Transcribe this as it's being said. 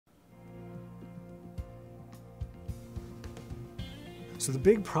So the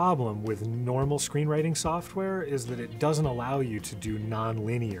big problem with normal screenwriting software is that it doesn't allow you to do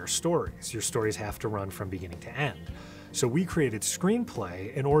non-linear stories. Your stories have to run from beginning to end. So we created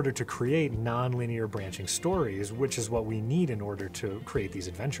ScreenPlay in order to create non-linear branching stories, which is what we need in order to create these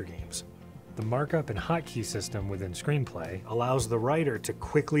adventure games. The markup and hotkey system within ScreenPlay allows the writer to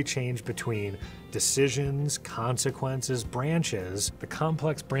quickly change between decisions, consequences, branches. The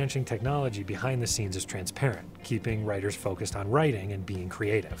complex branching technology behind the scenes is transparent, keeping writers focused on writing and being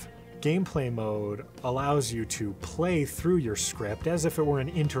creative. Gameplay mode allows you to play through your script as if it were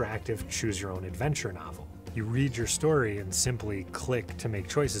an interactive choose-your-own-adventure novel. You read your story and simply click to make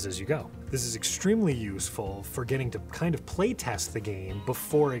choices as you go. This is extremely useful for getting to kind of play test the game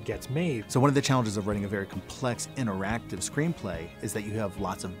before it gets made. So one of the challenges of writing a very complex interactive screenplay is that you have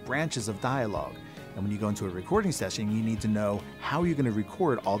lots of branches of dialogue. And when you go into a recording session, you need to know how you're going to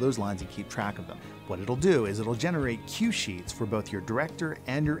record all those lines and keep track of them. What it'll do is it'll generate cue sheets for both your director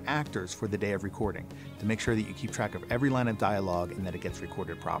and your actors for the day of recording to make sure that you keep track of every line of dialogue and that it gets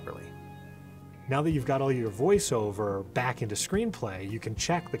recorded properly. Now that you've got all your voiceover back into ScreenPlay, you can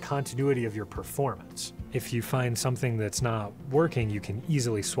check the continuity of your performance. If you find something that's not working, you can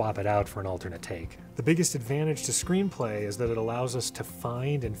easily swap it out for an alternate take. The biggest advantage to ScreenPlay is that it allows us to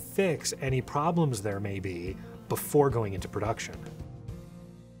find and fix any problems there may be before going into production.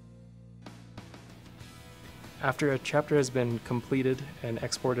 After a chapter has been completed and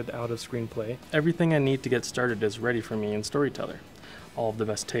exported out of ScreenPlay, everything I need to get started is ready for me in Storyteller. All of the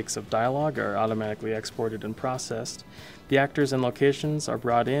best takes of dialogue are automatically exported and processed. The actors and locations are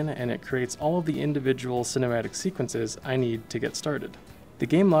brought in, and it creates all of the individual cinematic sequences I need to get started. The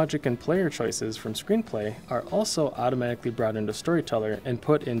game logic and player choices from ScreenPlay are also automatically brought into Storyteller and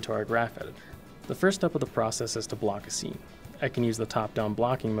put into our graph editor. The first step of the process is to block a scene. I can use the top-down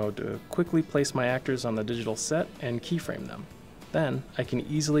blocking mode to quickly place my actors on the digital set and keyframe them. Then, I can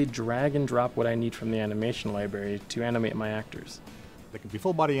easily drag and drop what I need from the animation library to animate my actors. They can be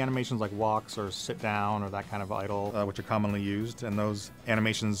full-body animations like walks or sit down or that kind of idle, which are commonly used, and those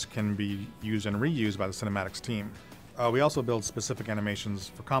animations can be used and reused by the cinematics team. We also build specific animations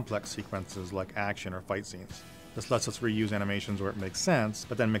for complex sequences like action or fight scenes. This lets us reuse animations where it makes sense,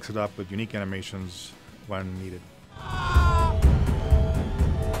 but then mix it up with unique animations when needed.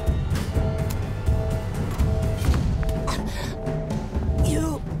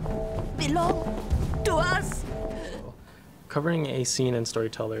 You belong to us. Covering a scene in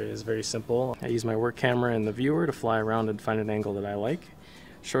Storyteller is very simple. I use my work camera in the viewer to fly around and find an angle that I like.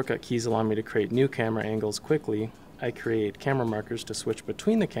 Shortcut keys allow me to create new camera angles quickly. I create camera markers to switch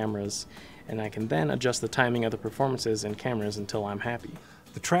between the cameras, and I can then adjust the timing of the performances and cameras until I'm happy.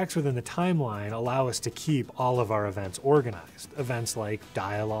 The tracks within the timeline allow us to keep all of our events organized. Events like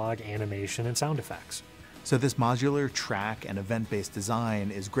dialogue, animation, and sound effects. So this modular track and event-based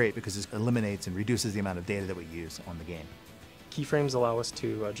design is great because it eliminates and reduces the amount of data that we use on the game. Keyframes allow us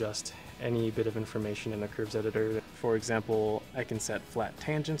to adjust any bit of information in the curves editor. For example, I can set flat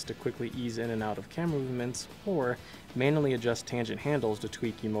tangents to quickly ease in and out of camera movements, or manually adjust tangent handles to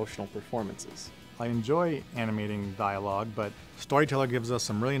tweak emotional performances. I enjoy animating dialogue, but Storyteller gives us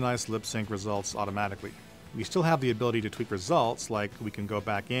some really nice lip sync results automatically. We still have the ability to tweak results, like we can go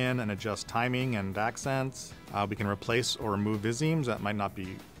back in and adjust timing and accents. We can replace or remove visemes that might not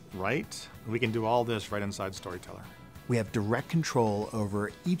be right. We can do all this right inside Storyteller. We have direct control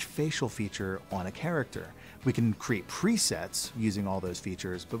over each facial feature on a character. We can create presets using all those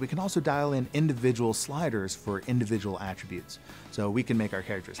features, but we can also dial in individual sliders for individual attributes. So we can make our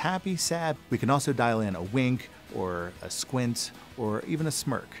characters happy, sad. We can also dial in a wink or a squint or even a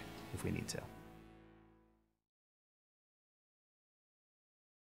smirk if we need to.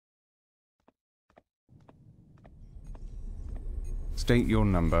 State your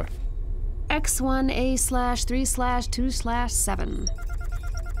number. X1A/3/2/7.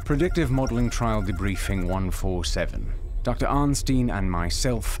 Predictive Modeling Trial Debriefing 147. Dr. Arnstein and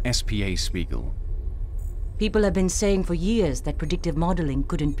myself, SPA Spiegel. People have been saying for years that predictive modeling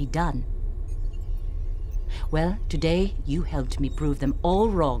couldn't be done. Well, today you helped me prove them all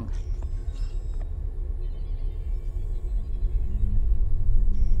wrong.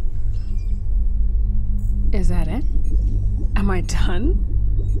 Is that it? Am I done?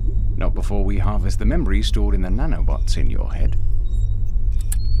 Not before we harvest the memories stored in the nanobots in your head.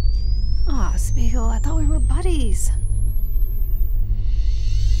 Aw, Spiegel, I thought we were buddies.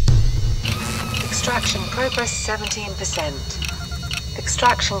 Extraction progress 17%.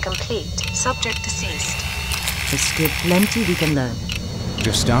 Extraction complete. Subject deceased. There's still plenty we can learn.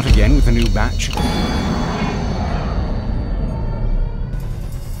 Just start again with a new batch.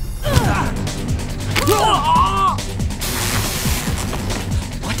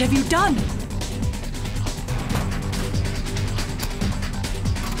 have you done?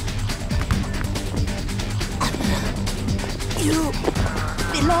 You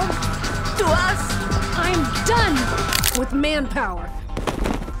belong to us. I'm done with manpower.